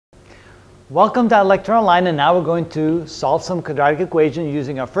Welcome to Lecture Online, and now we're going to solve some quadratic equation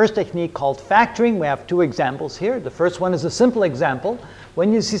using our first technique called factoring. We have two examples here. The first one is a simple example.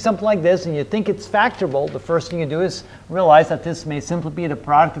 When you see something like this and you think it's factorable, the first thing you do is realize that this may simply be the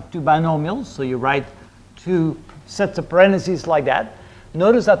product of two binomials. So you write two sets of parentheses like that.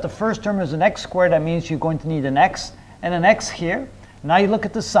 Notice that the first term is an x squared. That means you're going to need an x and an x here. Now you look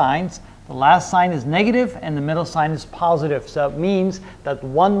at the signs. The last sign is negative and the middle sign is positive. So it means that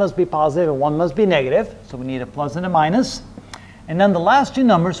one must be positive and one must be negative. So we need a plus and a minus. And then the last two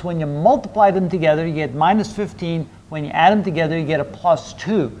numbers, when you multiply them together, you get minus 15. When you add them together, you get a plus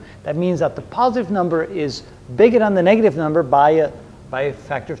 2. That means that the positive number is bigger than the negative number by a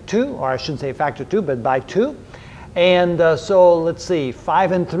factor of 2, or I shouldn't say factor 2, but by 2. And so let's see,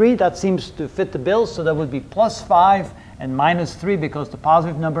 5 and 3, that seems to fit the bill. So that would be plus 5 and minus 3, because the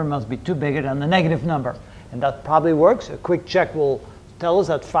positive number must be 2 bigger than the negative number. And that probably works. A quick check will tell us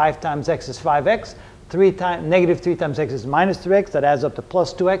that 5 times x is 5x. Negative 3 times x is minus 3x. That adds up to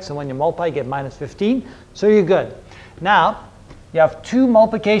plus 2x. And when you multiply, you get minus 15. So you're good. Now, you have two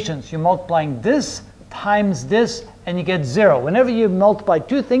multiplications. You're multiplying this times this, and you get 0. Whenever you multiply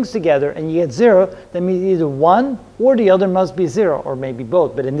two things together and you get 0, that means either one or the other must be 0, or maybe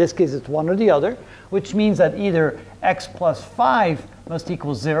both. But in this case, it's one or the other, which means that either x plus 5 must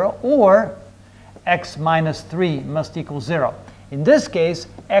equal 0, or x minus 3 must equal 0. In this case,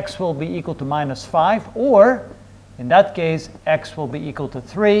 x will be equal to minus 5, or in that case, x will be equal to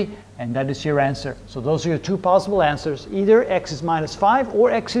 3, and that is your answer. So those are your two possible answers. Either x is minus 5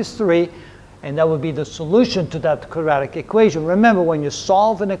 or x is 3, and that would be the solution to that quadratic equation. Remember, when you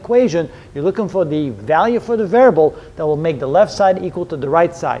solve an equation, you're looking for the value for the variable that will make the left side equal to the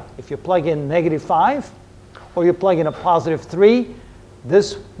right side. If you plug in negative 5 or you plug in a positive 3,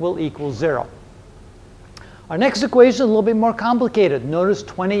 this will equal 0. Our next equation is a little bit more complicated. Notice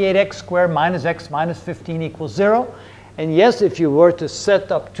 28x squared minus x minus 15 equals 0. And yes, if you were to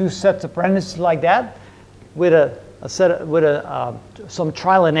set up two sets of parentheses like that with some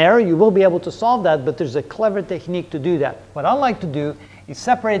trial and error, you will be able to solve that, but there's a clever technique to do that. What I like to do is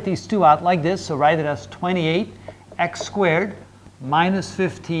separate these two out like this. So write it as 28x squared minus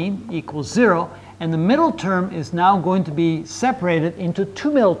 15 equals 0. And the middle term is now going to be separated into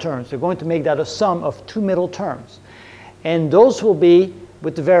two middle terms. They're going to make that a sum of two middle terms. And those will be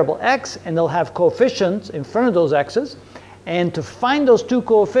with the variable x, and they'll have coefficients in front of those x's. And to find those two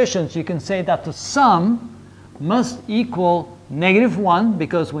coefficients, you can say that the sum must equal negative 1,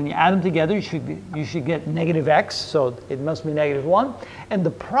 because when you add them together, you should get negative x, so it must be negative 1. And the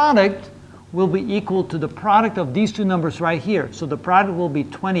product will be equal to the product of these two numbers right here. So the product will be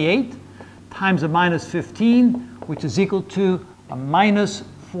 28 times a minus 15, which is equal to a minus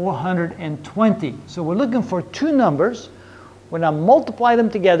 420. So we're looking for two numbers. When I multiply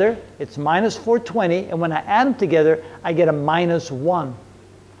them together, it's minus 420, and when I add them together, I get a minus 1,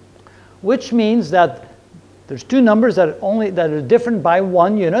 which means that there's two numbers that are different by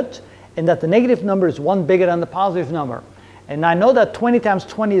 1 unit, and that the negative number is 1 bigger than the positive number. And I know that 20 times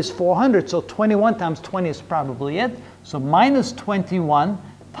 20 is 400, so 21 times 20 is probably it. So minus 21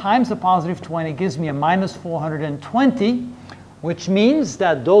 times the positive 20 gives me a minus 420, which means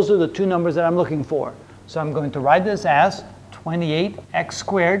that those are the two numbers that I'm looking for. So I'm going to write this as 28x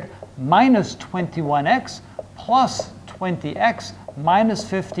squared minus 21x plus 20x minus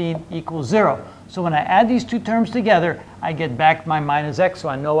 15 equals 0. So when I add these two terms together, I get back my minus x, so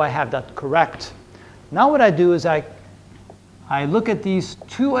I know I have that correct. Now what I do is I look at these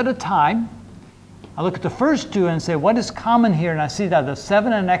two at a time. I look at the first two and say, what is common here? And I see that the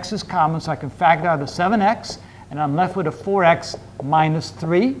 7 and x is common, so I can factor out the 7x, and I'm left with a 4x minus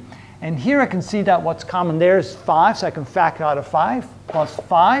 3. And here I can see that what's common there is 5, so I can factor out a 5 plus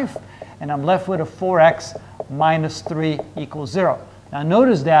 5, and I'm left with a 4x minus 3 equals 0. Now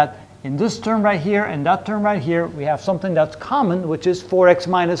notice that in this term right here and that term right here, we have something that's common, which is 4x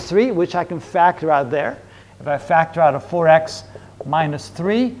minus 3, which I can factor out there. If I factor out a 4x minus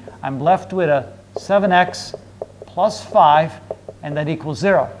 3, I'm left with a 7x plus 5, and that equals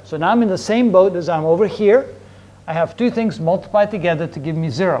 0. So now I'm in the same boat as I'm over here. I have two things multiplied together to give me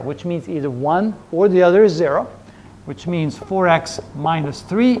 0, which means either one or the other is 0, which means 4x minus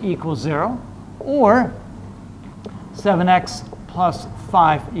 3 equals 0, or 7x plus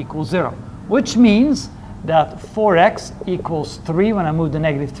 5 equals 0, which means that 4x equals 3 when I move the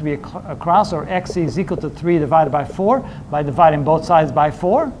negative 3 across, or x is equal to 3 divided by 4 by dividing both sides by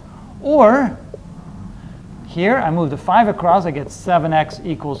 4, or here I move the 5 across, I get 7x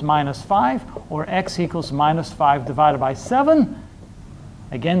equals minus 5, or x equals minus 5 divided by 7,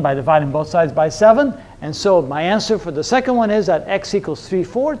 again by dividing both sides by 7, And so my answer for the second one is that x equals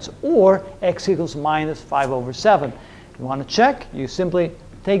 3/4 or x equals minus 5/7. If you want to check, you simply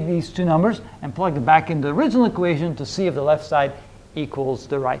take these two numbers and plug them back into the original equation to see if the left side equals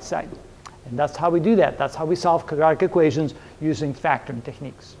the right side. And that's how we do that. That's how we solve quadratic equations using factoring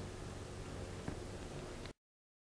techniques.